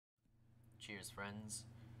Cheers, friends.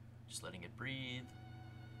 Just letting it breathe.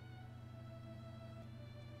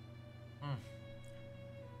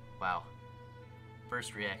 Wow.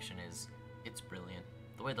 First reaction is, it's brilliant.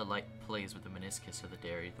 The way the light plays with the meniscus of the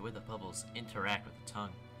dairy, the way the bubbles interact with the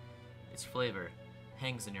tongue. Its flavor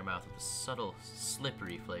hangs in your mouth with a subtle,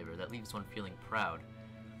 slippery flavor that leaves one feeling proud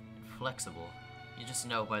and flexible. You just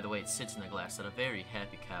know by the way it sits in the glass that a very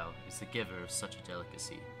happy cow is the giver of such a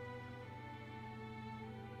delicacy.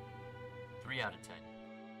 3 out of 10.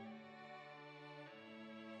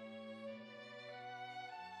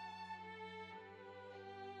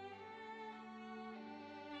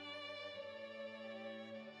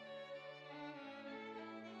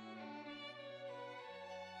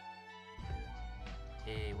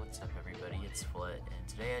 Hey, what's up everybody, it's Flet, and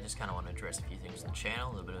today I just kind of want to address a few things on the channel,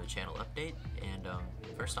 a little bit of a channel update, and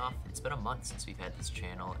first off, it's been a month since we've had this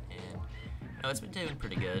channel, and you know, it's been doing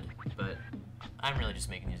pretty good, but I'm really just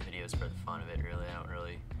making these videos for the fun of it, really. I don't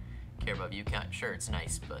really care about view count. Sure, it's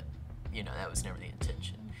nice, but you know, that was never the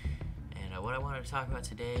intention. And what I wanted to talk about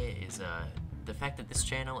today is the fact that this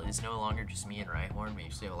channel is no longer just me and Rhyhorn. We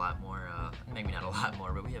usually have a lot more, maybe not a lot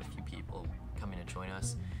more, but we have a few people coming to join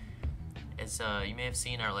us. As you may have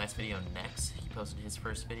seen our last video, Nex, he posted his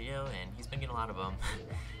first video, and he's been getting a lot of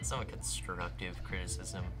somewhat constructive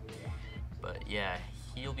criticism. But yeah,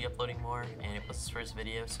 he'll be uploading more, and it was his first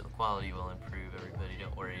video, so the quality will improve, everybody,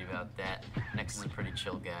 don't worry about that. Nex is a pretty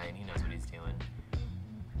chill guy, and he knows what he's doing.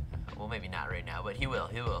 Well, maybe not right now, but he will,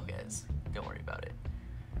 guys. Don't worry about it.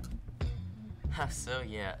 So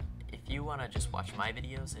yeah, if you want to just watch my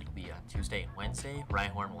videos, it'll be on Tuesday and Wednesday.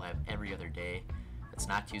 Rhyhorn will have every other day. It's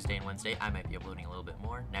not Tuesday and Wednesday. I might be uploading a little bit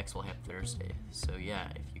more. Next we'll have Thursday. So yeah,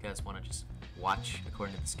 if you guys want to just watch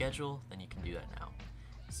according to the schedule, then you can do that now.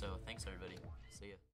 So thanks everybody. See ya.